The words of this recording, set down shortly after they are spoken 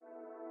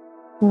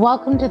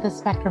Welcome to the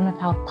Spectrum of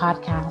Health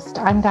podcast.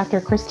 I'm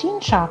Dr. Christine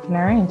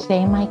Schaffner, and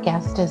today my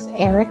guest is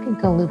Erik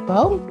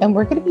Galuppo, and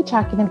we're going to be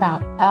talking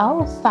about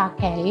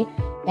L-Sake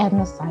and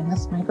the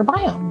sinus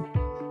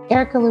microbiome.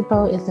 Erik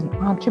Galuppo is an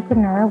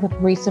entrepreneur with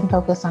recent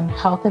focus on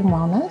health and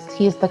wellness.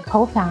 He is the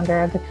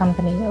co-founder of the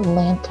company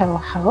Lanto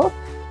Health,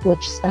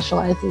 which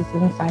specializes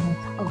in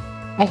sinus health.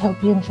 I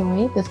hope you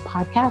enjoy this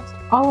podcast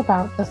all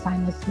about the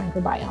sinus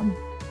microbiome.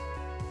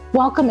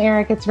 Welcome,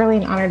 Erik. It's really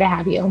an honor to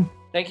have you.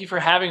 Thank you for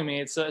having me.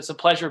 It's a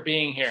pleasure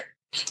being here.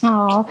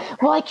 Oh,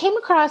 well, I came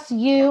across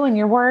you and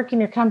your work and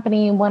your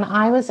company when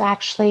I was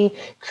actually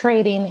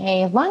creating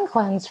a lung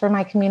cleanse for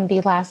my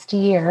community last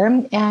year.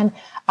 And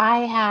I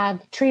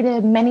have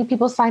treated many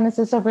people's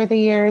sinuses over the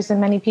years and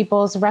many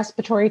people's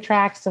respiratory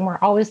tracts. And we're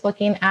always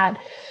looking at,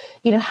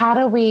 how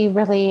do we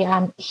really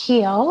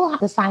heal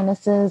the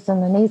sinuses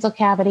and the nasal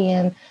cavity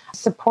and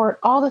support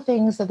all the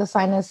things that the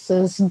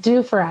sinuses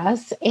do for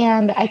us.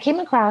 And I came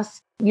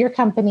across your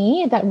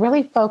company that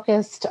really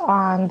focused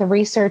on the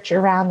research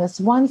around this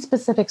one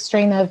specific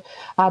strain of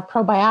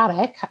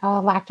probiotic,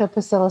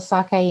 Lactobacillus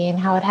sakei, and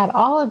how it had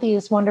all of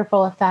these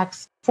wonderful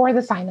effects for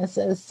the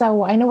sinuses.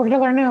 So I know we're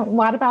going to learn a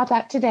lot about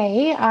that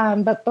today.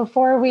 But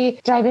before we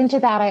dive into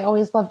that, I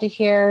always love to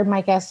hear my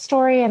guest's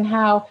story and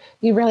how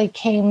you really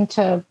came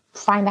to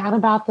find out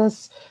about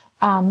this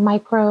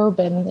microbe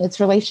and its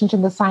relation to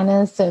the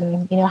sinus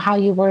and, how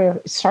you were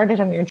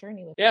started on your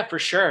journey with it. Yeah, for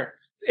sure.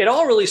 It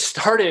all really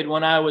started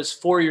when I was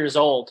 4 years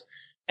old.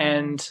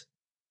 And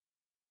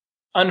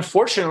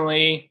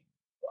unfortunately,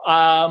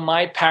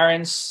 my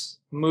parents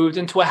moved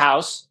into a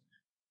house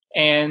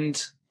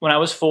and when I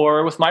was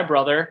 4 with my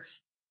brother,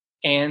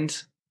 and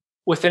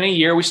within a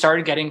year, we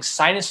started getting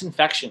sinus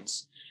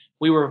infections.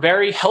 We were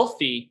very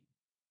healthy,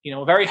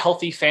 a very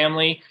healthy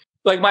family.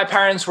 Like my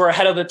parents were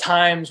ahead of the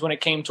times when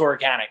it came to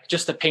organic,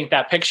 just to paint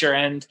that picture.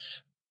 And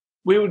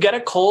we would get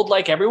a cold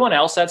like everyone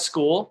else at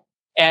school.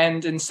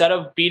 And instead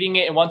of beating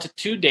it in 1 to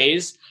 2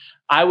 days,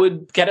 I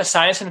would get a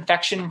sinus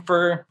infection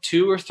for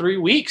 2 or 3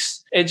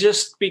 weeks. It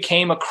just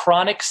became a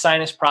chronic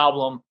sinus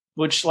problem,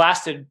 which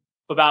lasted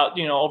about,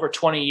 over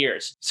 20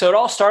 years. So it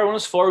all started when I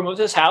was 4. We moved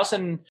to this house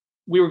and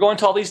we were going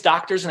to all these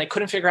doctors and they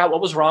couldn't figure out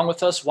what was wrong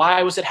with us.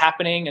 Why was it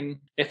happening? And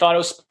they thought it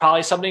was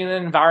probably something in the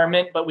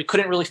environment, but we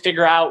couldn't really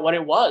figure out what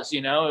it was.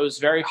 It was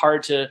very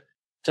hard to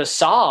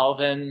solve.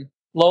 And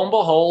lo and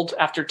behold,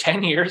 after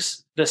 10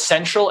 years, the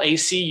central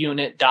AC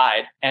unit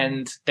died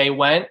and they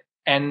went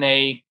and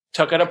they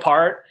took it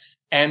apart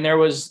and there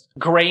was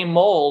gray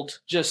mold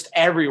just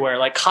everywhere,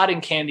 like cotton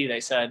candy, they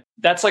said.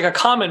 That's like a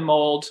common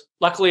mold.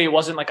 Luckily, it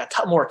wasn't like a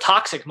more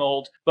toxic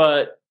mold,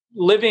 but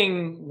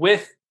living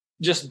with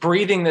just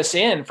breathing this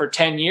in for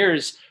 10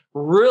 years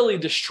really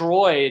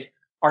destroyed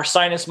our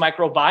sinus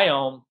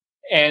microbiome.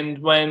 And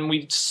when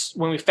we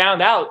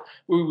found out,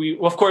 we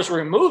of course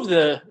removed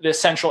the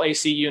central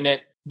AC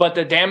unit, but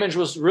the damage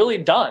was really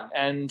done.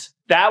 And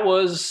that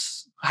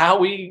was how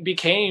we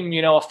became,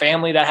 a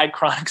family that had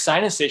chronic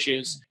sinus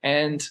issues.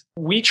 And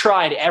we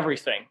tried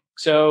everything.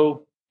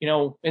 So,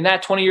 in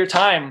that 20-year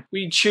time,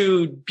 we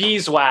chewed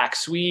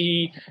beeswax.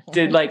 We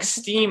did like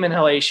steam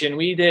inhalation.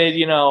 We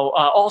did,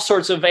 all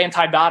sorts of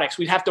antibiotics.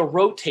 We'd have to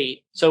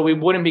rotate so we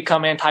wouldn't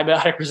become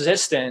antibiotic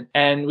resistant.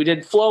 And we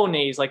did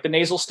Flonase, like the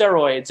nasal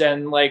steroids,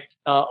 and like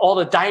all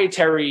the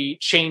dietary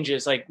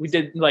changes. Like we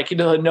did like,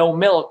 no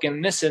milk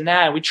and this and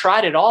that. We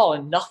tried it all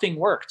and nothing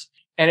worked.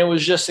 And it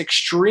was just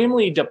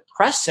extremely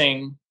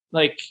depressing.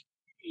 Like,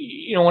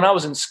 when I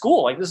was in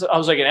school, I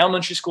was like in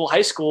elementary school,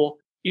 high school,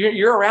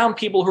 you're around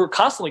people who are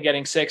constantly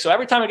getting sick. So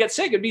every time I get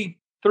sick, it'd be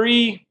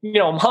 3,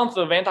 month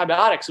of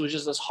antibiotics. It was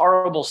just this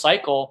horrible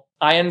cycle.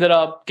 I ended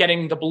up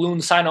getting the balloon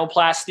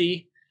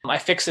sinoplasty. I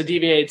fixed a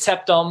deviated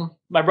septum.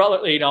 My brother,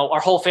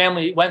 our whole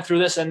family went through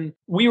this, and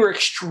we were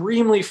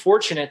extremely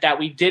fortunate that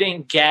we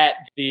didn't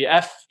get the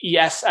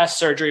FESS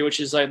surgery, which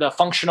is like the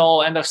functional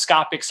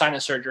endoscopic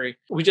sinus surgery.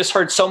 We just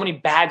heard so many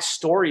bad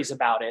stories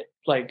about it,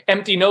 like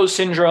empty nose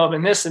syndrome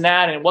and this and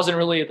that. And it wasn't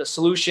really the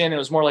solution. It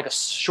was more like a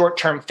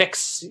short-term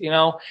fix, And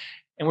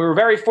we were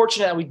very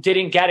fortunate that we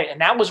didn't get it.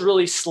 And that was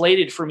really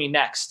slated for me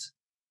next.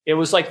 It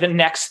was like the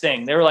next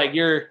thing. They were like,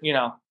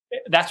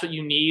 that's what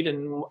you need.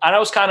 And I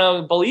was kind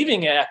of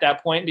believing it at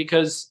that point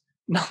because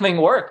nothing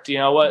worked.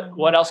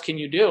 What else can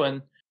you do?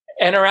 And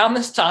around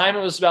this time,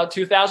 it was about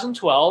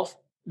 2012,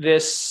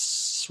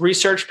 this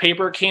research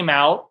paper came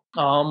out. It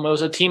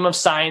was a team of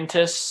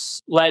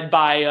scientists led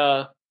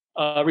by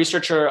a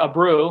researcher,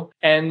 Abreu.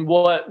 And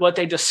what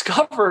they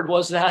discovered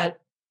was that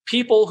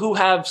people who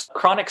have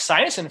chronic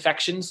sinus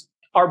infections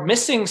are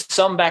missing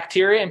some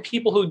bacteria, and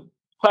people who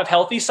have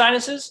healthy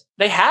sinuses,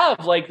 they have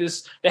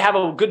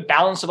a good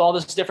balance of all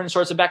this different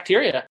sorts of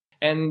bacteria.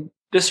 And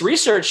this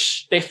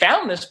research, they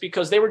found this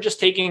because they were just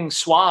taking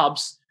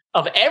swabs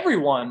of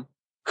everyone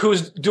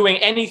who's doing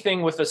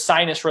anything with a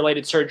sinus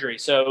related surgery.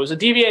 So it was a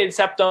deviated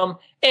septum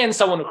and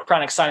someone with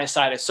chronic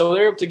sinusitis. So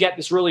they're able to get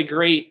this really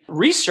great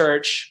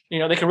research.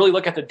 They can really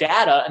look at the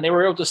data, and they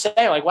were able to say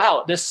like,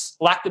 wow, this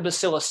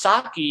Lactobacillus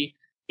sakei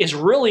is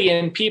really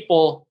in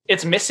people.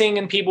 It's missing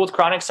in people with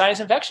chronic sinus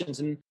infections.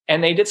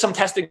 And they did some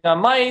testing on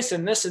mice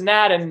and this and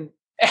that. And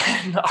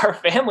our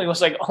family was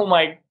like, oh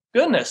my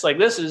goodness, like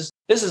this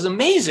is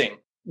amazing.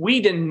 We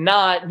did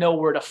not know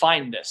where to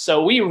find this.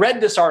 So we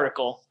read this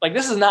article, like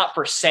this is not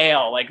for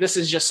sale. Like this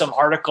is just some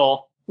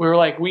article. We were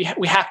like, we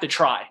have to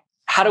try.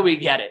 How do we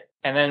get it?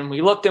 And then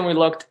we looked,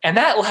 and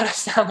that led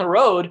us down the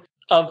road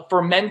of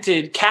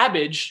fermented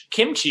cabbage,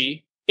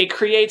 kimchi. It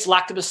creates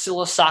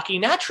Lactobacillus sakei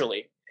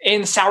naturally.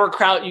 In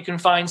sauerkraut, you can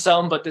find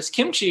some, but this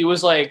kimchi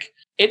was like,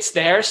 it's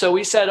there. So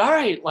we said, all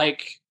right,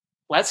 like,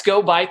 let's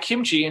go buy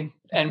kimchi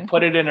and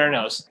put it in our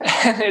nose.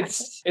 And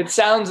it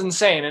sounds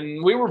insane.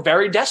 And we were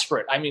very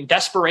desperate. I mean,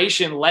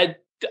 desperation led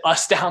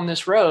us down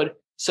this road.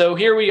 So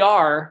here we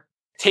are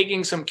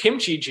taking some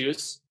kimchi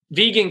juice,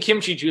 vegan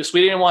kimchi juice.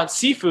 We didn't want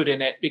seafood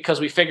in it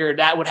because we figured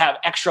that would have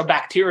extra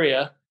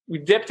bacteria. We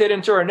dipped it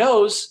into our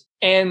nose,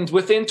 and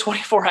within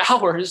 24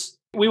 hours,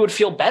 we would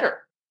feel better.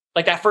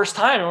 Like that first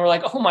time, and we're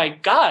like, oh my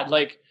God,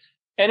 like,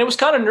 and it was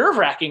kind of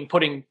nerve-wracking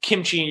putting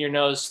kimchi in your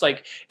nose.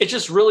 Like, it's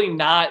just really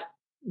not,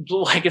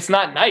 like, it's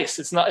not nice.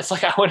 It's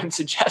like, I wouldn't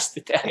suggest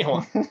it to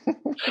anyone.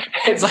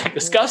 It's like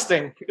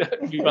disgusting,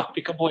 to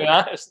be completely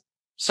honest.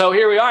 So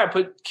here we are, I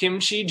put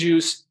kimchi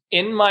juice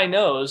in my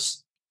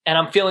nose and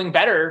I'm feeling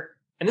better.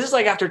 And this is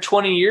like after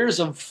 20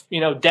 years of,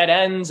 dead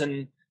ends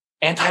and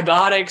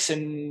antibiotics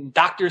and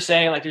doctors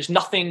saying like, there's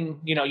nothing,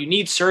 you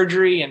need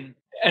surgery.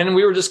 And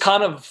we were just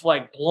kind of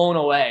like blown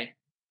away.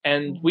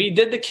 And we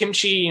did the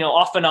kimchi,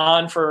 off and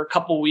on for a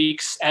couple of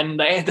weeks, and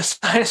the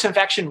sinus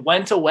infection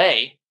went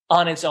away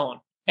on its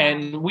own.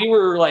 And we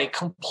were like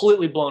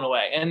completely blown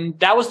away. And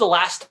that was the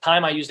last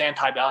time I used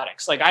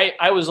antibiotics. Like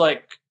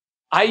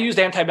I used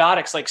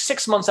antibiotics like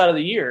 6 months out of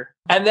the year.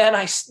 And then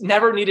I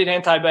never needed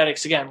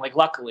antibiotics again. Like,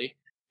 luckily,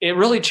 it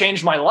really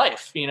changed my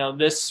life.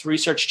 This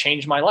research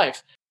changed my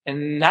life.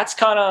 And that's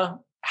kind of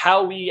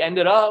how we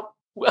ended up.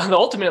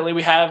 Ultimately,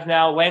 we have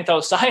now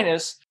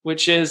Lantosinus,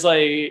 which is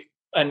like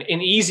an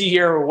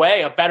easier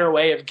way, a better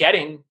way of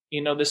getting,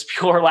 this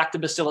pure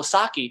Lactobacillus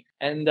sakei.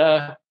 And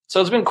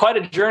so it's been quite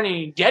a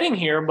journey getting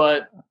here.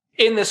 But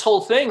in this whole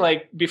thing,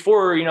 like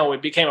before,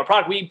 it became a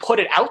product, we put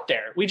it out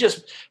there. We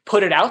just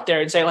put it out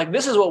there and say, like,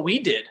 this is what we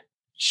did.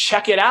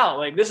 Check it out.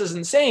 Like, this is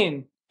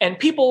insane. And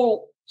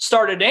people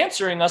started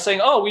answering us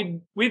saying,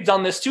 oh, we've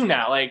done this too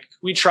now. Like,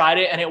 we tried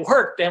it and it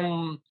worked.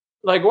 And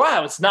like,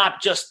 wow, it's not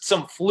just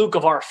some fluke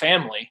of our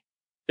family.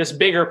 This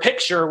bigger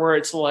picture where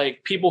it's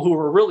like people who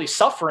were really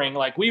suffering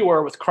like we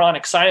were with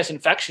chronic sinus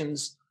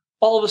infections,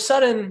 all of a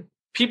sudden,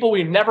 people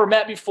we've never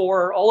met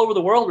before all over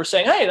the world were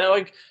saying, hey,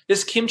 like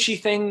this kimchi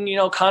thing,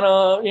 kind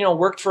of,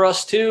 worked for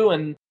us too.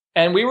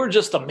 And we were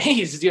just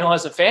amazed,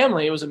 as a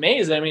family. It was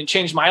amazing. I mean, it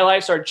changed my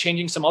life, started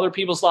changing some other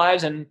people's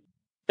lives. And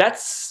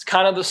that's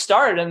kind of the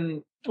start.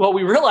 And what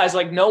we realized,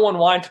 like, no one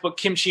wanted to put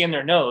kimchi in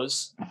their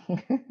nose.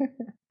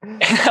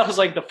 And that was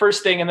like the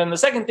first thing. And then the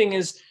second thing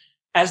is,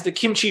 as the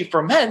kimchi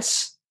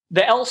ferments,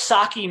 the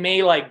L-sake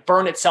may like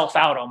burn itself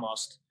out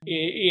almost,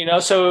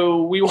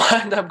 so we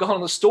wound up going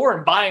to the store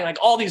and buying like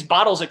all these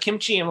bottles of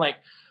kimchi and like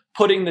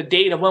putting the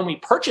date of when we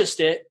purchased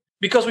it,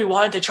 because we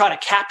wanted to try to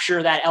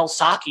capture that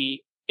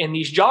L-sake in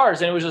these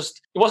jars. And it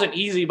wasn't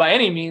easy by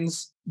any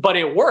means, but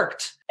it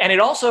worked. And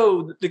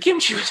the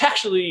kimchi was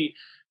actually,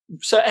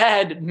 so it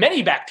had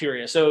many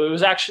bacteria. So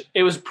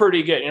it was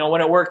pretty good.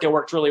 When it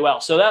worked really well.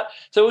 So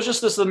it was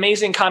just this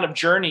amazing kind of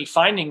journey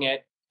finding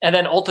it. And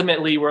then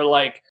ultimately we're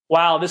like,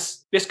 wow,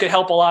 this could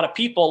help a lot of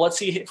people. Let's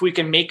see if we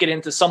can make it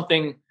into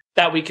something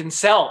that we can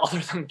sell other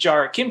than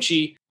jar of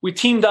kimchi. We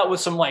teamed up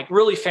with some like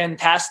really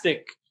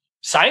fantastic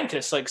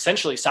scientists, like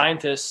essentially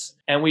scientists.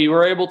 And we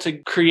were able to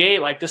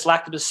create like this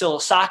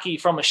Lactobacillus sakei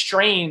from a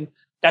strain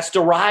that's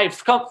derived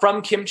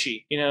from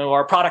kimchi.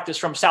 Our product is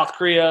from South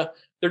Korea.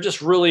 They're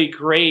just really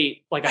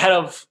great, like ahead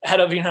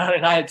of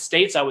United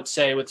States, I would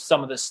say, with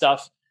some of this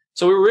stuff.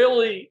 So we were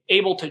really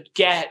able to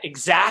get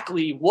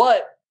exactly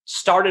what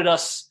started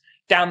us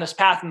down this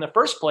path in the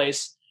first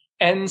place.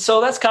 And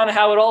so that's kind of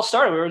how it all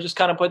started. We were just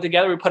kind of put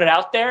together, we put it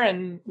out there,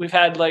 and we've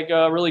had like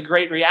a really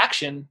great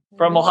reaction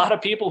from a lot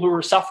of people who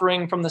were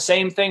suffering from the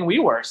same thing we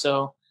were.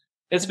 So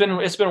it's been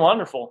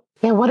wonderful.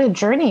 Yeah, what a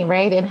journey,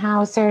 right? And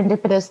how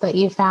serendipitous that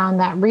you found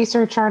that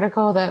research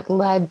article that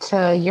led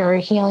to your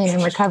healing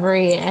and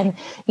recovery. And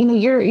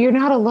you're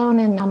not alone.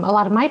 And a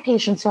lot of my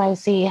patients who I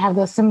see have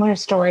the similar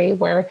story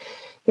where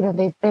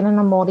they've been in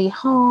a moldy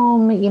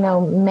home,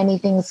 many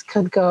things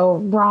could go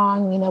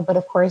wrong, but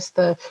of course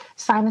the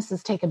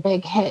sinuses take a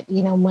big hit,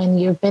 when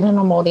you've been in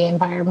a moldy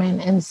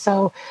environment. And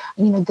so,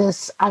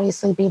 this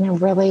obviously being a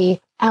really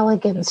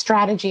elegant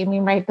strategy. I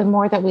mean, right, the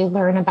more that we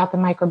learn about the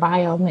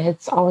microbiome,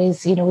 it's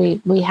always,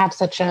 we have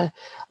such a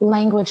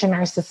language in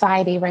our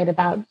society, right,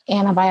 about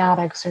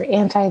antibiotics or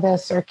anti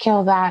this or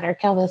kill that or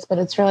kill this, but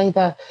it's really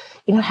the,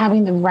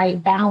 having the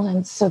right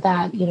balance so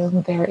that,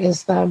 there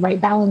is the right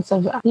balance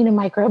of,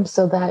 microbes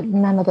so that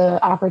none of the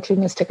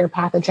opportunistic or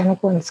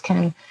pathogenic ones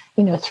can,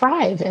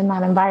 thrive in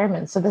that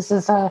environment. So this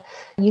is a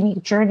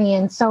unique journey.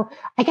 And so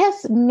I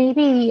guess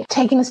maybe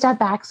taking a step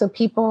back, so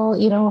people,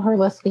 who are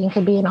listening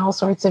could be in all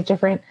sorts of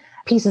different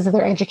pieces of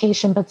their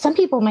education. But some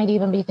people might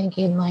even be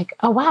thinking like,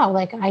 oh, wow,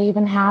 like I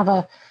even have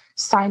a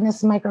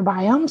sinus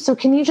microbiome. So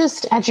can you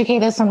just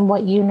educate us on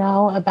what you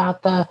know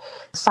about the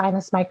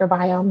sinus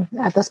microbiome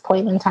at this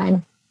point in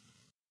time?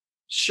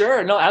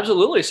 Sure. No,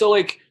 absolutely. So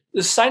like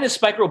the sinus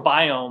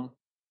microbiome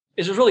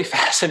is really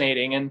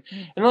fascinating. And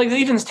like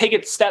even take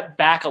it step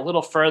back a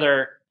little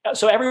further.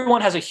 So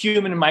everyone has a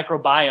human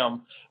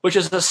microbiome, which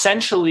is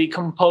essentially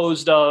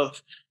composed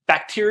of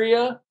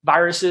bacteria,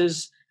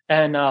 viruses,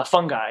 and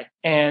fungi.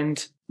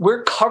 And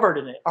we're covered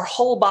in it. Our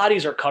whole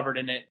bodies are covered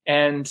in it.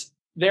 And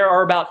there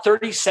are about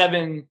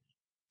 37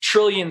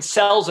 trillion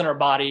cells in our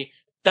body.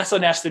 That's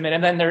an estimate.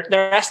 And then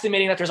they're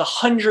estimating that there's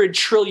 100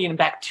 trillion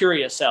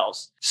bacteria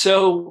cells.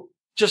 So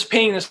just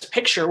painting this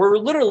picture, we're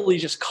literally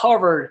just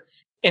covered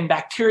in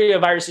bacteria,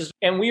 viruses,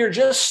 and we are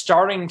just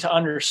starting to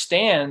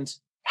understand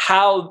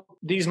how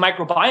these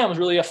microbiomes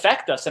really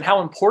affect us and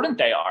how important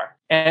they are.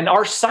 And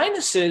our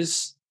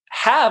sinuses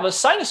have a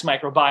sinus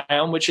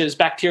microbiome, which is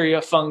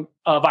bacteria,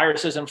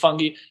 viruses, and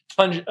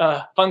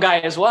fungi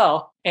as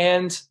well.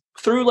 And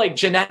through like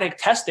genetic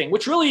testing,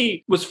 which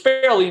really was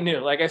fairly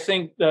new. Like I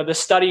think the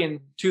study in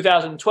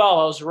 2012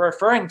 I was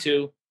referring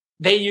to,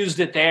 they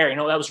used it there.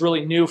 That was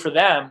really new for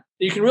them.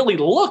 You can really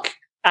look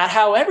at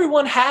how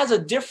everyone has a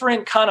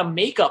different kind of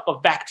makeup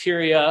of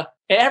bacteria,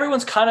 and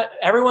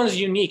everyone's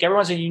unique.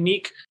 Everyone's a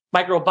unique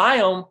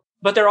microbiome,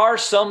 but there are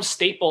some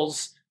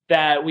staples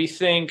that we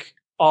think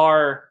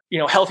are,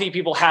 healthy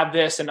people have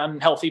this and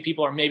unhealthy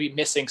people are maybe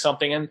missing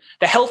something. And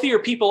the healthier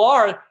people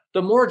are,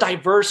 the more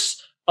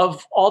diverse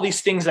of all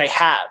these things they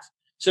have.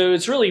 So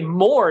it's really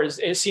more,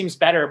 it seems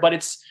better,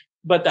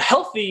 but the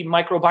healthy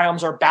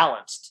microbiomes are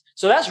balanced.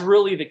 So that's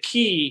really the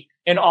key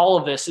in all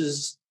of this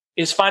is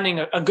finding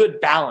a good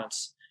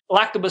balance.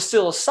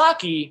 Lactobacillus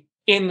sakei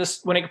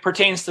when it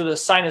pertains to the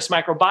sinus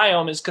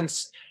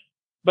microbiome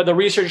but the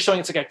research is showing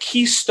it's like a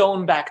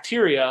keystone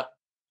bacteria.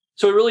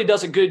 So it really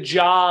does a good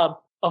job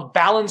of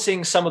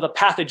balancing some of the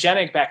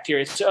pathogenic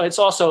bacteria. So it's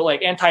also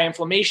like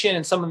anti-inflammation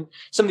and some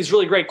of these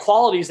really great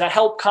qualities that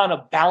help kind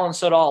of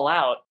balance it all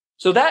out.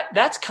 So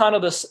that's kind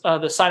of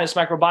the sinus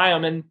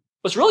microbiome. And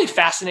what's really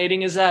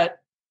fascinating is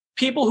that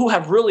people who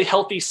have really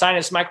healthy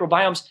sinus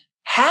microbiomes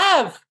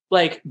have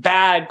like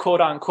bad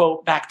quote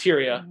unquote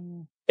bacteria.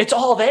 It's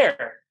all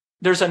there.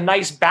 There's a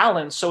nice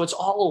balance. So it's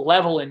all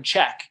level in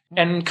check.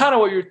 And kind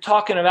of what you're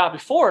talking about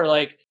before,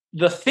 like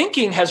the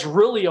thinking has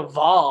really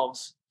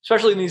evolved,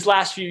 especially in these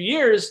last few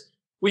years.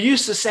 We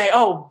used to say,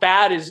 oh,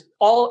 bad is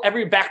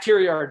every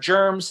bacteria are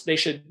germs. They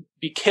should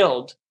be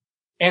killed.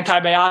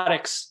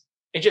 Antibiotics,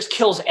 it just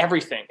kills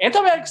everything.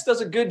 Antibiotics does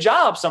a good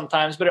job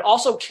sometimes, but it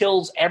also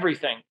kills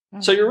everything.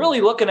 Mm-hmm. So you're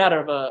really looking at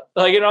in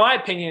my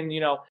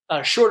opinion,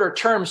 a shorter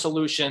term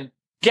solution.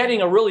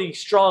 Getting a really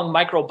strong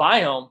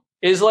microbiome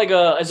is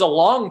a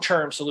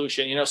long-term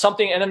solution,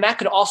 something, and then that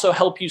could also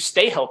help you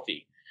stay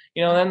healthy.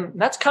 Then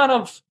that's kind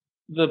of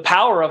the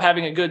power of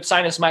having a good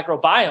sinus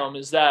microbiome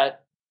is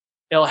that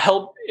it'll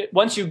help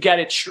once you get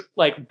it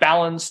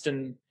balanced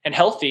and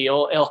healthy,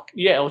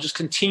 it'll just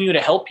continue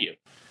to help you.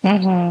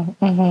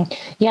 Mm-hmm, mm-hmm.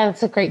 Yeah,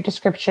 that's a great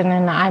description.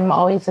 And I'm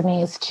always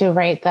amazed too,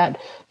 right? That,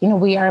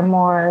 we are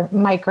more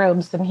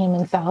microbes than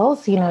human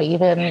cells,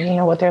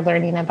 even, what they're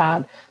learning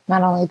about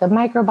not only the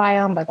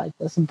microbiome, but like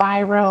this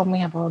virome. We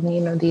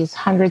have, these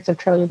hundreds of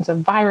trillions of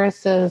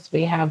viruses.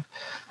 We have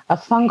a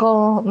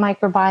fungal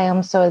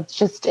microbiome. So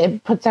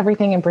it puts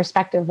everything in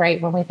perspective,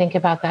 right? When we think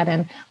about that.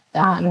 And,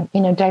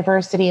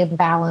 diversity and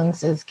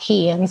balance is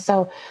key. And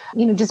so,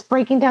 just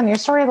breaking down your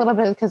story a little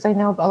bit, because I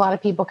know a lot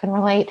of people can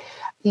relate.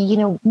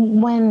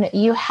 When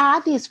you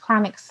had these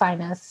chronic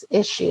sinus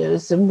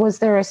issues, was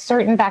there a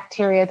certain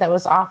bacteria that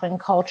was often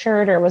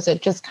cultured, or was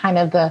it just kind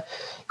of the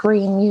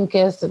green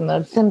mucus and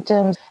the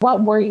symptoms?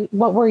 What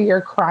were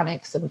your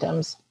chronic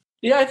symptoms?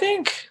 Yeah, I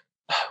think,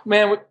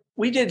 man,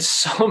 we did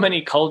so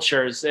many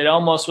cultures. It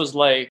almost was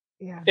like,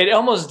 It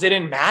almost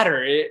didn't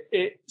matter.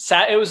 It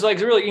was like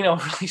really,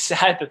 really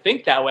sad to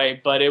think that way,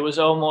 but it was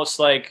almost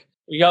like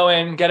we go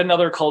in, get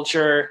another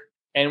culture,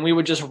 and we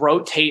would just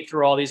rotate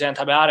through all these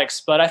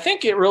antibiotics. But I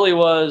think it really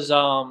was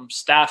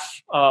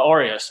Staph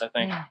aureus, I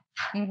think,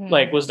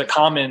 was the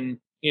common,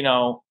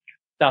 now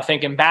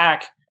thinking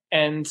back.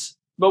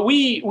 But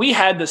we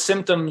had the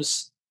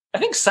symptoms, I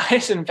think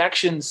sinus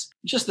infections,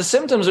 just the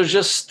symptoms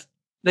are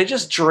they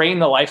just drain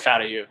the life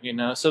out of you,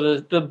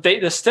 So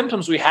the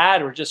symptoms we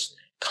had were just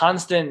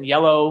constant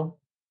yellow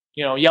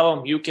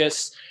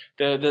mucus,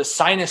 the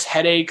sinus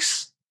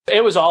headaches.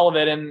 It was all of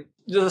it. And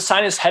the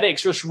sinus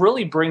headaches just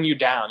really bring you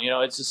down.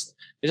 It's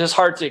just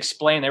hard to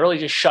explain. They really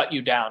just shut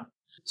you down.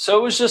 So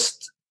it was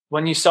just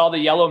when you saw the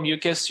yellow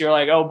mucus, you're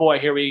like, oh boy,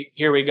 here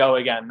we go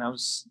again. That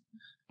was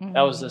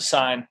the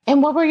sign.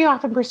 And what were you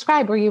often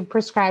prescribed? Were you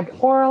prescribed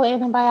oral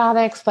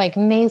antibiotics, like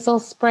nasal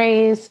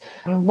sprays?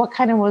 What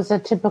kind of was a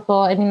typical?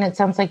 I mean, it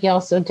sounds like you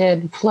also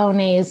did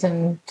Flonase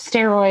and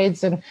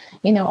steroids and,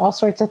 all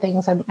sorts of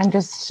things. I'm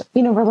just,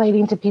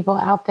 relating to people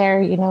out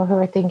there, who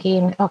are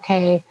thinking,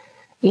 okay,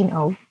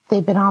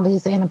 they've been on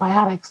these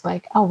antibiotics,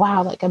 like, oh,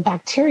 wow, like a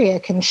bacteria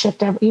can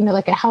shift,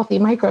 like a healthy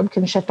microbe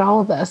can shift all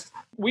of this.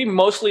 we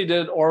mostly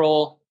did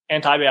oral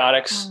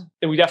antibiotics.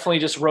 And we definitely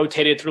just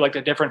rotated through like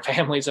the different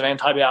families of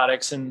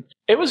antibiotics, and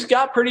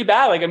got pretty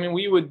bad. Like, I mean,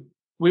 we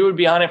would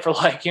be on it for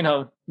like,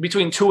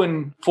 between 2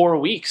 and 4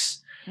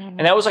 weeks.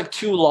 And that was like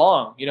too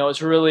long.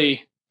 It's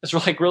really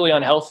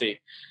unhealthy.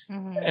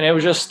 And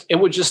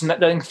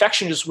the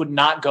infection just would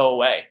not go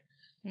away.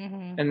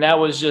 And that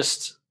was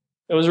just,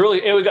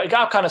 it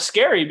got kind of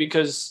scary,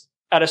 because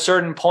at a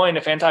certain point,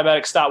 if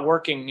antibiotics stop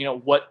working,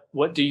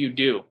 what do you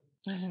do?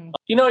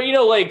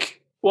 Like,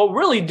 what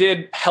really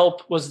did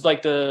help was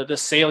like the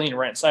saline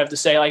rinse. I have to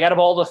say, like, out of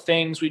all the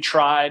things we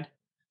tried,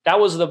 that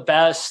was the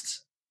best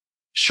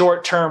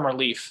short-term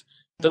relief.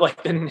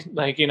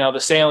 The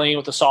saline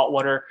with the salt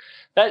water,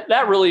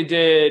 that really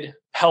did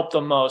help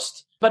the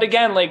most. But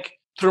again, like,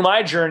 through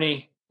my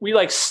journey, we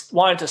like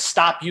wanted to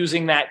stop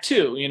using that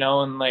too,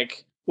 and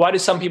like, why do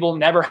some people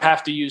never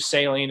have to use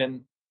saline?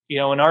 And, in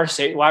our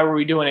state, why were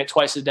we doing it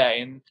twice a day?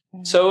 And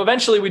so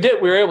eventually we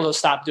were able to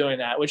stop doing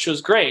that, which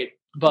was great.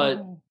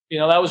 But,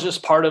 that was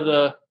just part of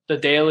the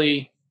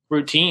daily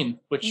routine,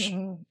 which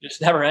just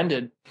never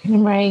ended.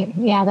 Right.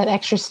 Yeah, that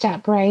extra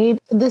step, right?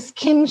 This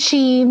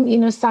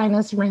kimchi,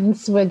 sinus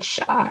rinse, which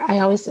I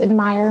always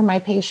admire my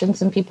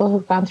patients and people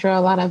who've gone through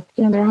a lot of,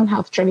 their own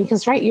health journey.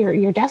 Because, right,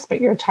 you're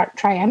desperate. You're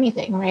try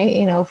anything,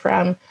 right?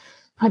 From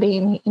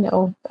putting,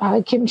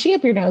 kimchi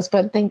up your nose,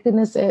 but thank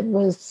goodness it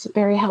was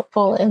very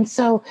helpful. And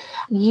so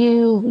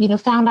you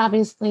found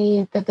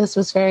obviously that this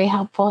was very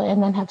helpful,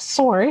 and then have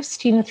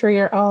sourced, through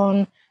your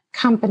own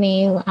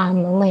company,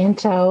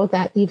 Lanto,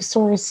 that you've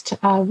sourced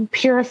a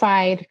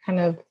purified kind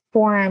of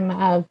form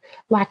of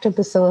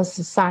Lactobacillus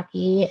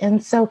sakii.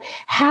 And so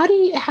how do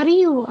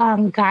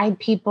you guide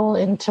people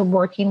into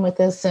working with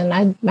this? And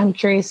I'm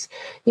curious,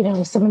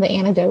 some of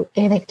the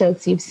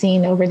anecdotes you've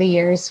seen over the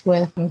years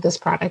with this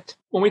product.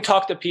 When we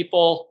talk to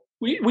people,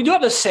 we do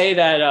have to say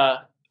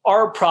that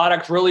our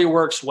product really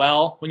works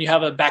well when you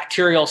have a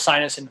bacterial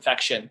sinus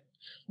infection.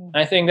 And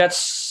I think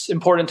that's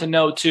important to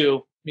know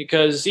too,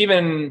 because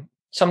even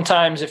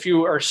sometimes if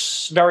you are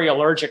very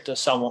allergic to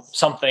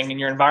something in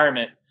your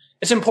environment,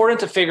 it's important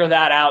to figure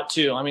that out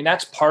too. I mean,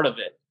 that's part of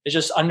it. It's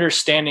just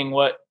understanding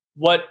what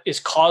is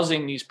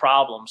causing these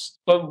problems.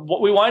 But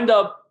what we wind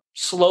up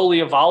slowly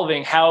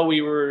evolving how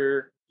we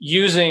were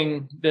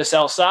using this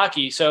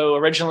L-Saki. So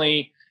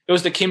originally it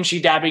was the kimchi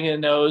dabbing in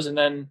the nose, and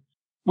then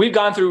we've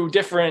gone through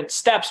different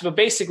steps. But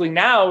basically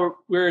now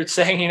we're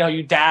saying,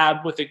 you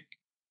dab with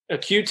a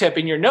Q-tip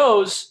in your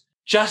nose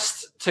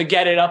just to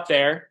get it up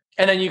there.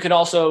 And then you can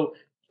also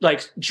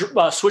like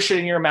swish it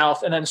in your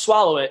mouth and then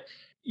swallow it.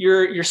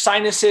 Your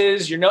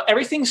sinuses,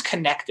 everything's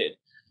connected.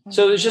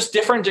 So there's just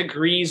different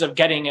degrees of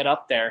getting it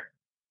up there.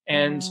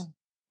 And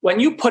when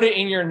you put it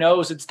in your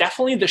nose, it's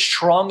definitely the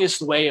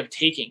strongest way of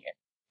taking it.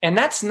 And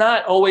that's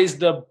not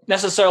always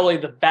necessarily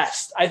the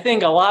best. I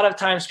think a lot of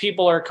times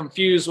people are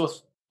confused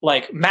with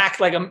like max,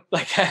 like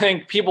I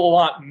think people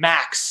want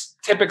max.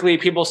 Typically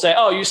people say,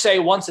 oh, you say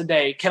once a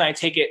day, can I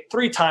take it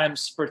 3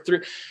 times for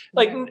 3?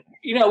 Like,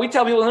 we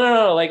tell people,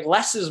 no, like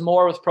less is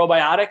more with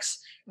probiotics.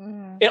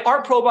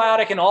 Our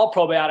probiotic and all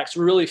probiotics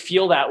really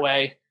feel that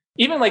way.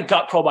 Even like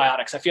gut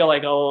probiotics, I feel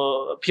like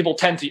people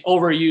tend to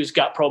overuse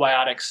gut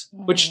probiotics,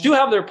 which do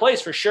have their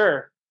place for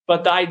sure.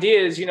 But the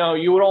idea is, you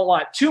don't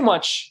want too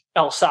much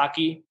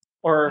L-Saki,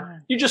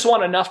 or you just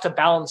want enough to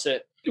balance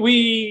it.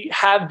 We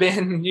have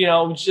been,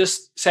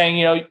 just saying,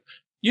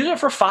 use it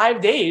for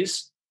 5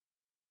 days,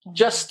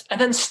 and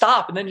then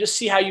stop, and then just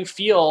see how you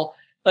feel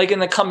like in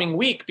the coming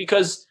week,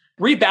 because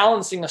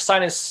rebalancing a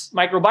sinus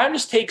microbiome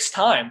just takes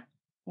time.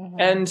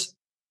 And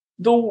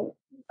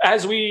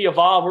as we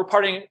evolve, we're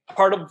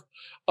part of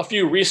a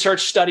few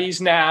research studies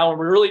now, and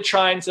we're really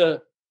trying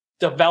to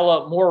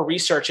develop more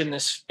research in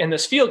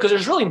this field, because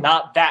there's really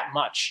not that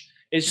much.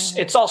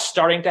 It's all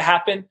starting to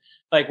happen.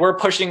 Like, we're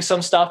pushing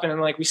some stuff, and then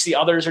like we see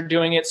others are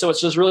doing it, so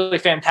it's just really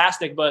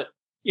fantastic. But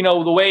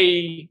the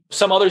way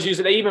some others use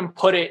it, they even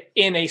put it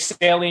in a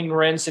saline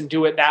rinse and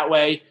do it that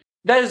way.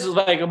 That is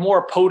like a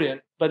more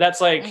potent, but that's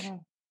like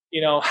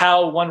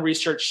how one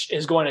research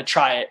is going to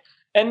try it.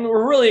 And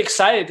we're really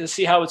excited to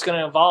see how it's going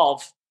to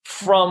evolve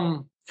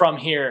from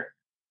here.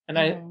 And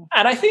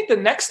I think the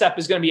next step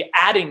is going to be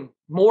adding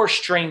more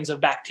strains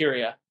of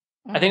bacteria.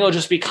 I think it'll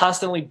just be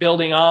constantly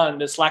building on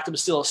this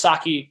Lactobacillus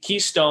sakii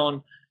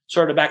keystone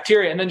sort of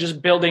bacteria, and then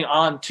just building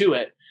on to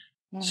it.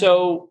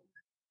 So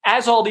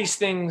as all these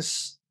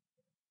things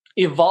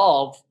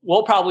evolve,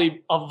 we'll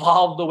probably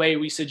evolve the way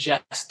we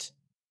suggest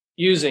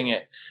using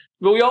it.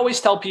 But we always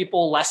tell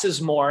people less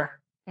is more.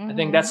 I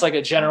think that's like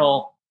a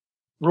general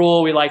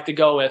rule we like to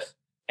go with.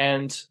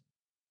 And,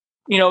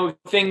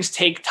 things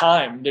take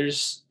time.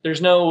 There's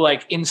no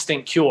like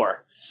instant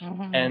cure.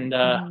 And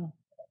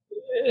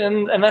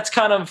that's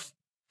kind of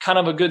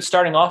a good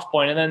starting off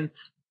point. And then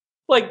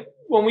like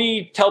when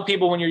we tell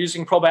people when you're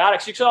using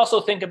probiotics, you should also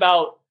think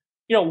about,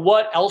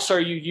 what else are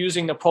you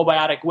using the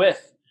probiotic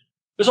with?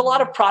 There's a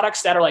lot of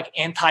products that are like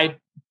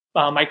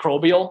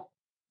antimicrobial,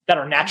 that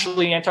are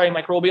naturally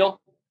antimicrobial.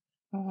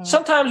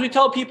 Sometimes we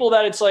tell people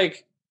that it's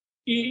like,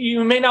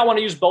 you may not want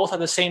to use both at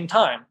the same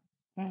time.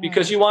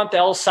 because you want the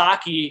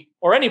L-Saki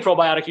or any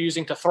probiotic you're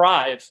using to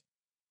thrive.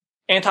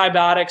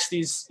 Antibiotics,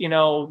 these,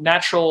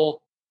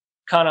 natural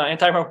kind of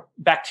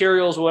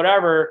antibacterials,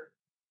 whatever,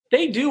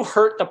 they do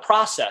hurt the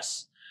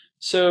process.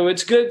 So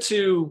it's good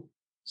to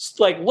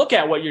look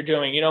at what you're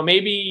doing.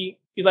 Maybe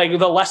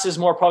the less is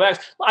more probiotics.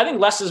 I think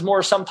less is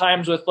more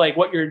sometimes with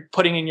what you're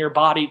putting in your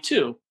body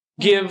too.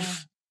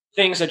 Give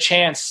things a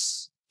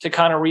chance to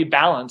kind of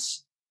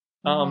rebalance.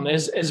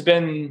 Has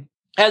been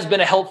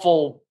a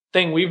helpful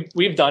thing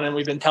we've done, and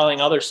we've been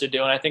telling others to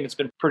do, and I think it's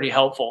been pretty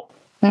helpful.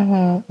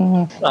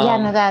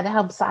 That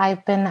helps.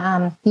 I've been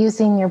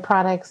using your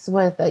products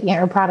with a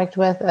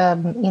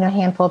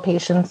handful of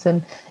patients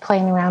and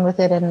playing around with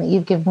it, and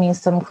you've given me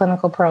some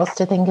clinical pearls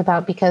to think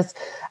about because,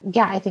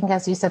 I think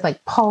as you said,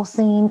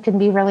 pulsing can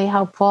be really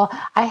helpful.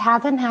 I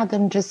haven't had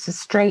them just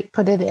straight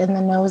put it in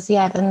the nose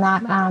yet, and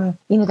that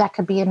that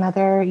could be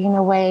another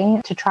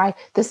way to try.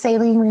 The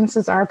saline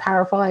rinses are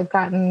powerful. I've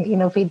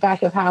gotten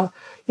feedback of how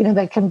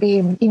that can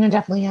be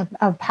definitely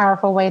a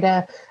powerful way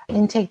to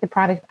intake the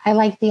product. I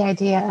like the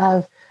idea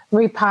of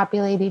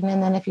repopulating,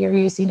 and then if you're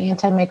using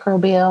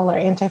antimicrobial or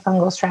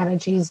antifungal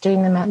strategies,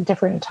 doing them at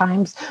different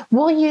times.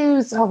 We'll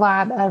use a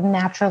lot of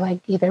natural,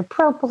 either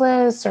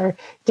propolis or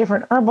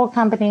different herbal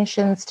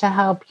combinations to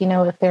help,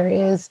 if there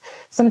is,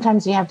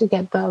 sometimes you have to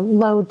get the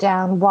load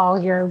down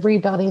while you're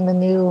rebuilding the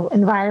new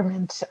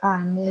environment,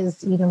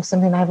 is,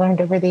 something I've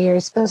learned over the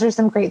years. Those are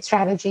some great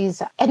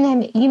strategies. And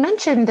then you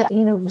mentioned,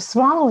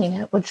 swallowing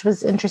it, which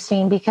was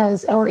interesting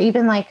because, or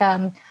even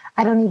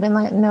I don't even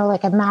know,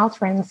 a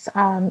mouth rinse,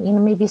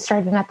 maybe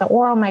starting at the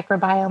oral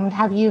microbiome.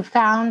 Have you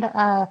found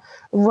a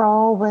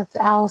role with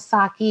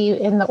L-Saki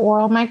in the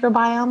oral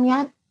microbiome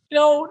yet?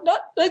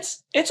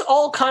 It's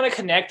all kind of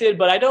connected,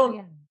 but I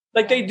don't,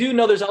 they do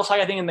know there's L-Saki,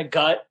 I think, in the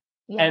gut.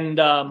 Yeah. And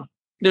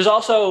there's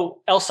also,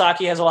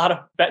 L-Saki has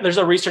there's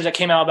a research that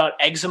came out about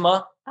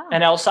eczema,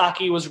 and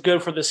L-Saki was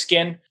good for the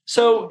skin.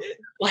 So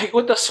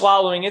with the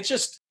swallowing,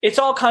 it's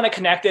all kind of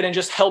connected and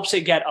just helps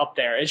it get up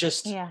there. It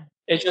just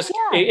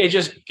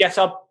gets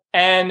up,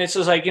 and it's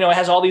just it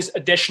has all these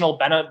additional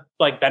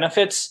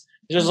benefits.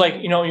 It's just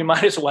you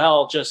might as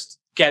well just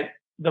get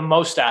the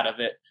most out of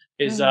it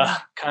is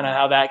kind of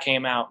how that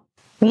came out.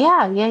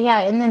 Yeah.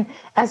 And then,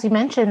 as you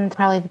mentioned,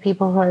 probably the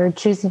people who are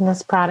choosing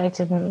this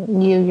product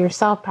and you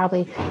yourself,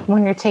 probably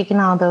when you're taking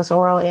all those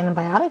oral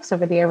antibiotics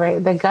over the year,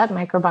 right, the gut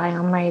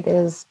microbiome, right,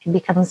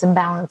 becomes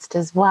imbalanced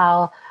as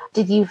well.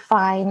 Did you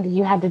find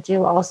you had to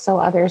do also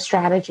other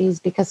strategies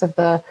because of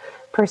the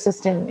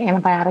persistent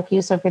antibiotic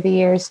use over the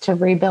years to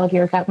rebuild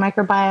your gut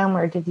microbiome,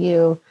 or did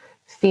you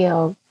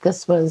feel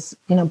this was,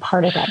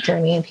 part of that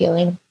journey of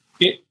healing?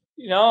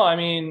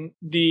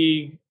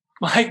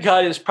 My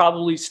gut is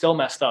probably still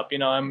messed up.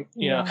 I'm,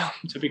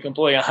 to be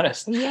completely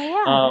honest.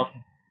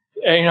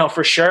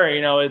 For sure.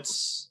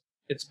 It's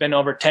been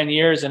over 10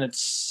 years, and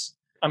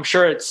I'm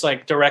sure it's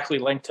directly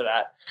linked to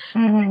that.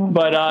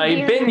 But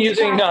I've been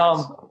using.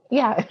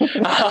 Your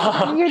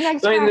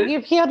next time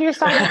you've healed your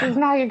sinuses,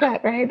 now your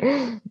gut, right?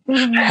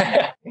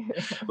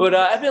 But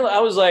I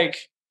was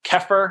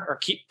kefir,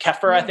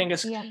 I think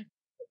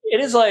it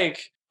is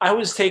I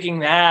was taking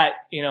that,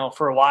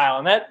 for a while,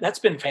 and that's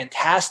been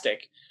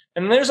fantastic.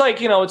 And there's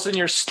it's in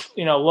your,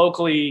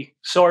 locally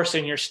sourced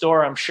in your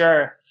store, I'm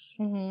sure.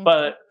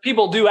 But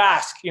people do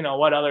ask,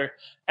 what other,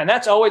 and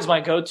that's always my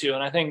go-to.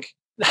 And I think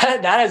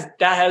that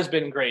has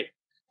been great.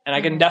 And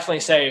I can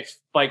definitely say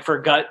for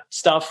gut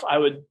stuff,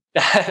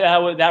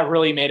 that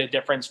really made a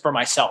difference for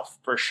myself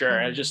for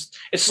sure. It's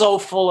so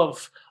full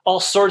of all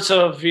sorts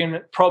of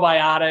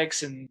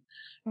probiotics, and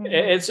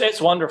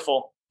it's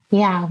wonderful.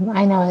 Yeah,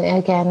 I know.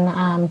 Again,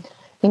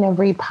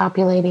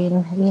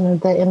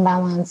 repopulating, the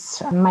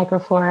imbalanced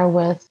microflora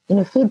with,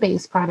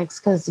 food-based products.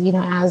 Cause,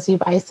 as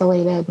you've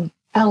isolated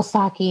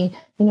L-Saki,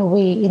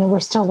 we're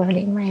still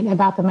learning, right,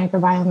 about the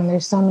microbiome. And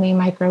there's so many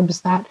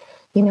microbes that,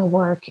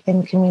 work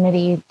in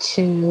community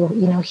to,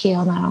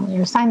 heal not only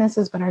our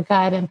sinuses, but our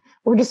gut. And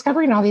we're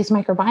discovering all these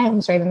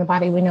microbiomes right in the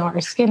body. We know our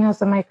skin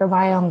has a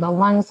microbiome, the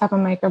lungs have a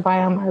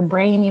microbiome, our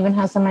brain even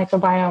has a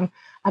microbiome,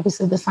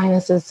 obviously the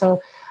sinuses.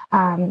 So,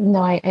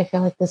 I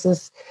feel like this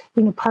is,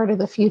 part of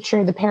the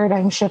future, the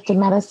paradigm shift in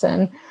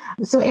medicine.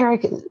 So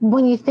Erik,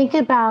 when you think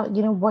about,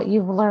 what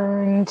you've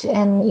learned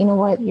and,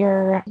 what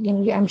you're,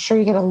 I'm sure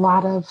you get a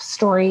lot of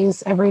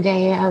stories every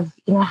day of,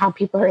 how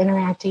people are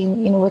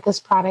interacting, with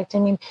this product. I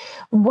mean,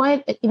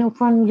 what,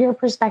 from your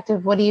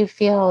perspective, what do you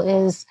feel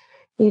is,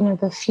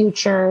 the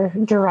future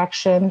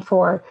direction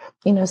for,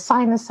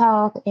 sinus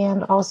health,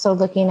 and also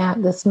looking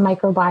at this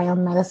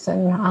microbiome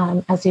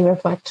medicine as you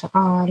reflect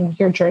on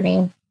your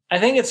journey? I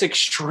think it's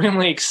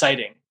extremely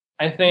exciting.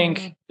 I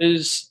think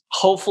there's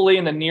hopefully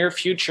in the near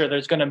future,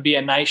 there's going to be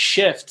a nice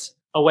shift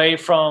away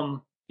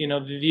from,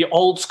 the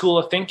old school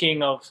of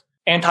thinking of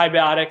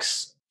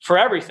antibiotics for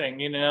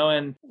everything,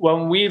 and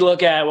when we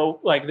look at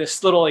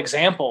this little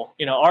example,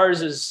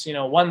 ours is,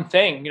 one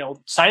thing,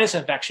 sinus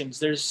infections,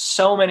 there's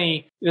so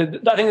many, I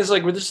think this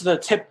is the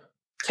tip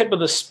of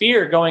the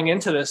spear going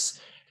into this.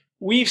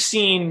 We've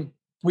seen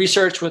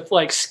research with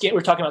skin,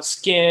 we're talking about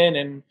skin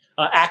and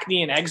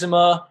acne and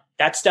eczema,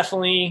 that's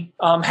definitely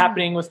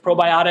happening with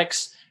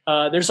probiotics.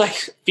 There's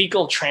like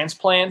fecal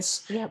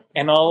transplants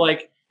and all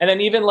and then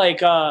even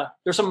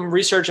there's some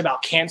research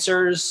about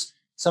cancers,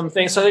 some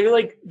things. So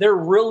they're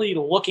really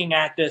looking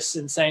at this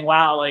and saying,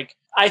 wow,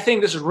 I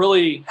think this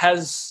really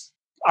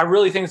I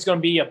really think it's going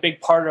to be a big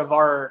part of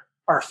our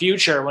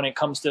future when it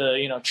comes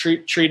to,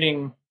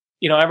 treating,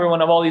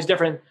 everyone of all these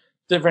different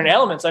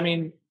ailments. I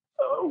mean,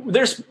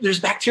 there's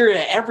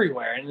bacteria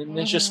everywhere, and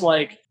it's just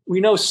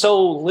we know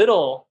so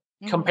little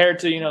compared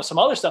to, some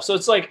other stuff. So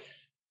it's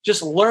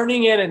just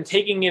learning it and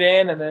taking it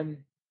in. And then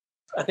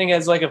I think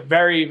it's a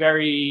very,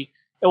 very,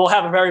 it will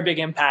have a very big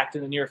impact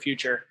in the near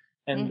future.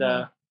 And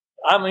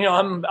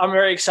I'm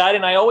very excited.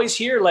 And I always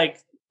hear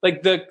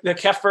the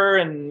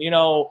kefir and,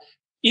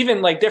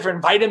 even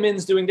different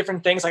vitamins doing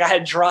different things. I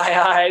had dry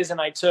eyes and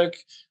I took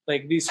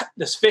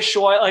this fish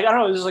oil. I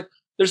don't know.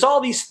 There's all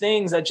these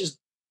things that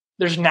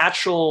there's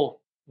natural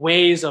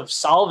ways of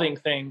solving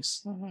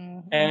things.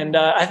 And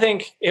I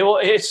think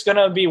it's going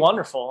to be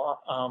wonderful.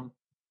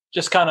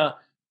 Just kind of,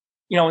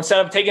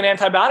 instead of taking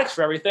antibiotics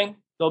for everything,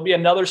 there'll be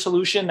another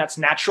solution that's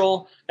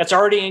natural, that's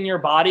already in your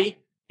body.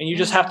 And you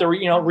just have to,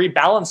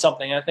 rebalance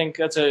something. I think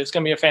it's going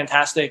to be a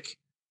fantastic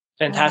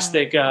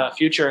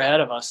future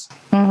ahead of us.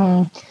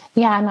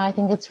 Yeah, no, I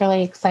think it's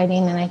really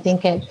exciting. And I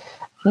think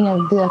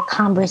the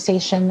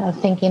conversation of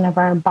thinking of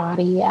our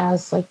body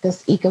as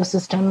this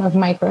ecosystem of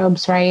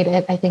microbes,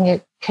 right? I think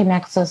it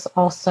connects us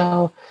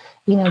also,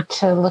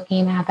 to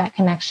looking at that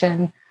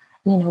connection,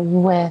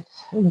 with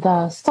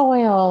the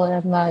soil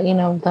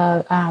and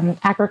the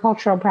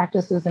agricultural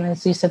practices. And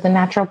as you said, the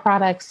natural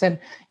products and,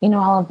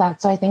 all of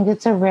that. So I think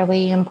it's a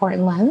really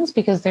important lens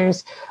because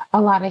there's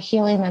a lot of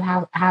healing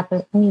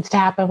that needs to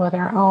happen with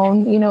our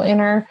own,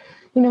 inner,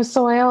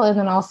 soil. And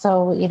then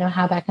also,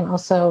 how that can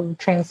also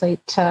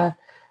translate to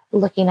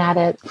looking at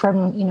it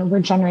from,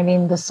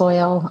 regenerating the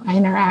soil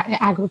and our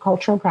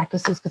agricultural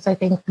practices, because I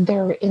think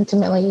they're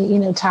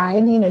intimately,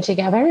 tied,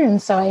 together.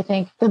 And so I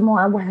think the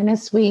more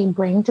awareness we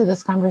bring to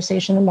this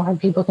conversation, the more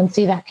people can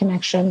see that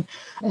connection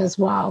as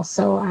well.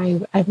 So I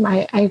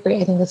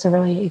agree. I think that's a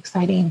really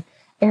exciting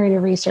area to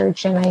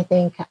research. And I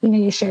think,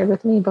 you shared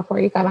with me before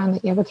you got on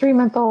that you have a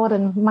 3-month-old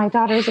and my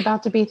daughter's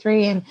about to be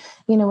 3. And,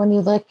 when you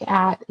look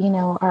at,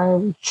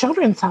 our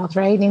children's health,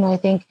 right, I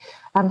think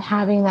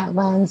having that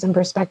lens and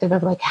perspective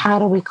of how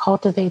do we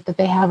cultivate that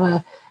they have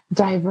a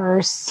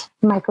diverse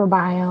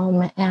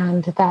microbiome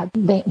and that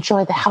they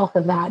enjoy the health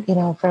of that,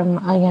 from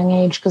a young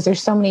age, because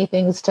there's so many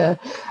things to,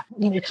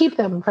 keep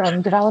them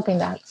from developing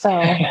that. So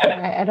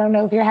I don't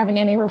know if you're having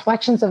any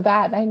reflections of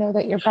that. I know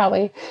that you're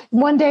probably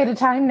one day at a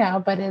time now,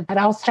 but it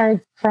all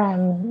starts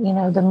from,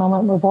 the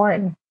moment we're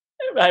born.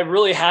 I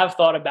really have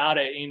thought about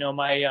it.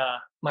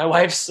 My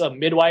wife's a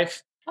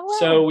midwife. Oh, wow.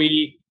 So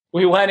we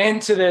went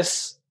into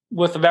this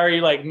with a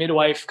very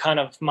midwife kind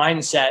of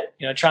mindset,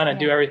 trying to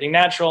do everything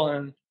natural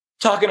and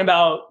talking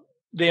about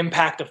the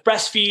impact of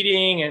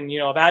breastfeeding and,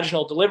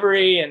 vaginal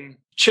delivery, and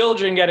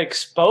children get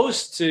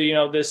exposed to,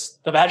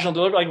 the vaginal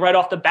delivery, right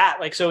off the bat.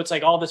 So it's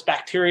all this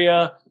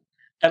bacteria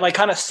that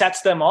kind of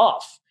sets them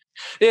off.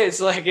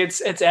 It's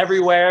it's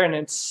everywhere, and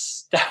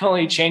it's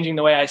definitely changing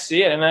the way I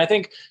see it. And I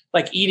think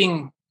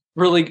eating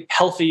really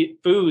healthy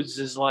foods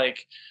is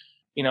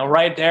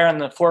right there on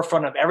the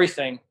forefront of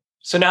everything.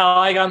 So now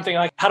I'm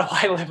thinking how do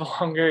I live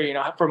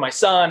longer, for my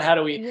son? How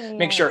do we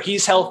make sure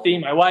he's healthy,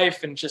 my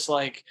wife, and just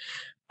all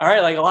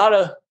right, a lot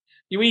of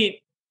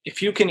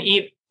if you can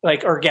eat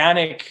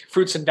organic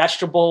fruits and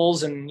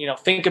vegetables and,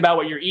 think about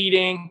what you're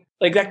eating,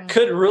 that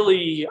could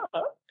really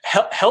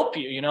help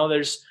you.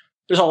 There's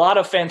a lot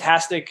of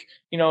fantastic,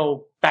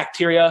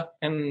 bacteria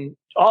and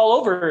all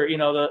over,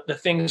 the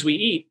things we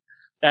eat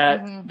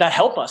that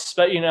help us.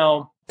 But,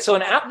 so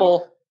an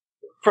apple,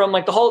 from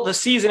the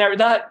seeds and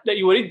everything, not that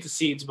you would eat the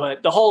seeds,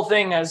 but the whole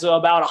thing has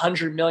about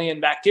 100 million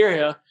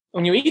bacteria.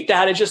 When you eat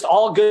that, it's just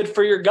all good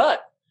for your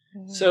gut.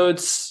 So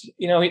it's,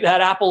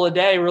 that apple a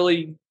day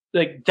really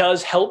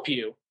does help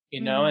you,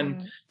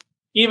 and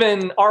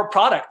even our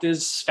product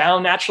is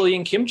found naturally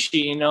in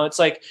kimchi, it's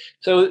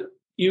so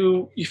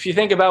if you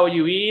think about what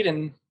you eat,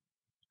 and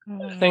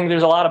I think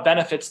there's a lot of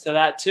benefits to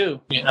that too,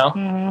 Yeah,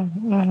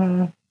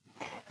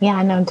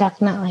 no,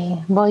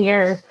 definitely. Well,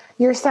 your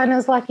son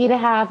is lucky to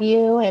have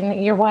you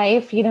and your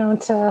wife,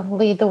 to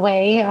lead the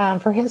way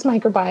for his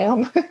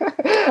microbiome.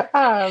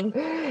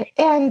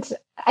 And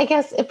I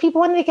guess if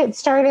people wanted to get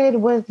started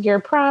with your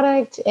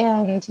product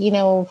and,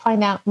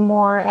 find out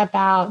more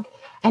about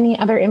any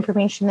other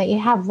information that you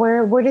have,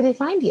 where do they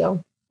find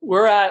you?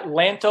 We're at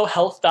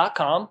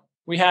lantohealth.com.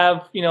 We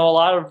have, a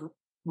lot of,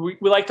 we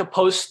like to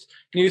post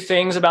new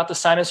things about the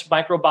sinus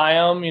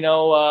microbiome,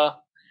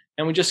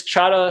 and we just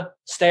try to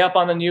stay up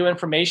on the new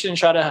information and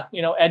try to,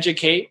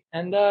 educate.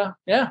 And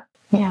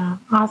Yeah,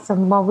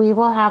 awesome. Well, we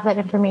will have that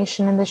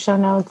information in the show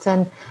notes.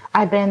 And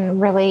I've been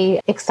really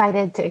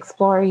excited to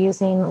explore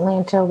using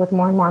Lanto with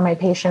more and more of my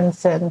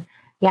patients. And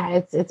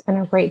it's been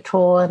a great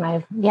tool.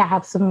 And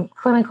have some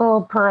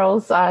clinical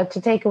pearls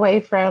to take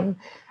away from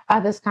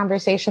this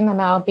conversation that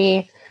I'll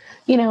be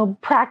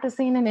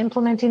practicing and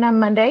implementing on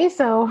Monday.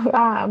 So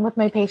with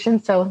my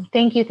patients. So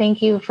thank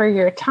you for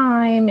your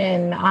time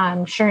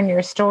and sharing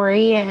your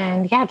story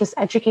and just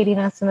educating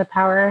us in the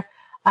power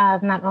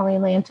of not only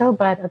Lanto,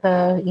 but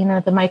the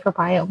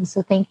microbiome.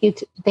 So thank you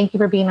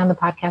for being on the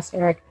podcast,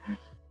 Erik.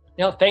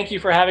 Thank you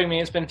for having me.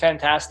 It's been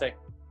fantastic.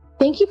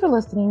 Thank you for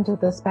listening to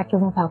the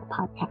Spectrum of Health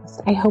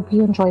podcast. I hope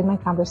you enjoyed my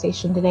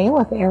conversation today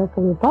with Erik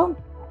Galuppo.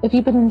 If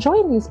you've been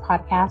enjoying these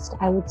podcasts,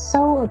 I would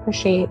so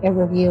appreciate a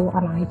review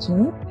on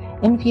iTunes.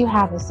 And if you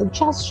have a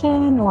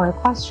suggestion or a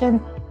question,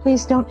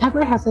 please don't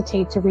ever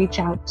hesitate to reach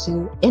out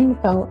to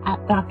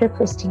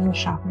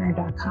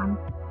info@drchristineschaffner.com.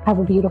 Have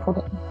a beautiful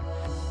day.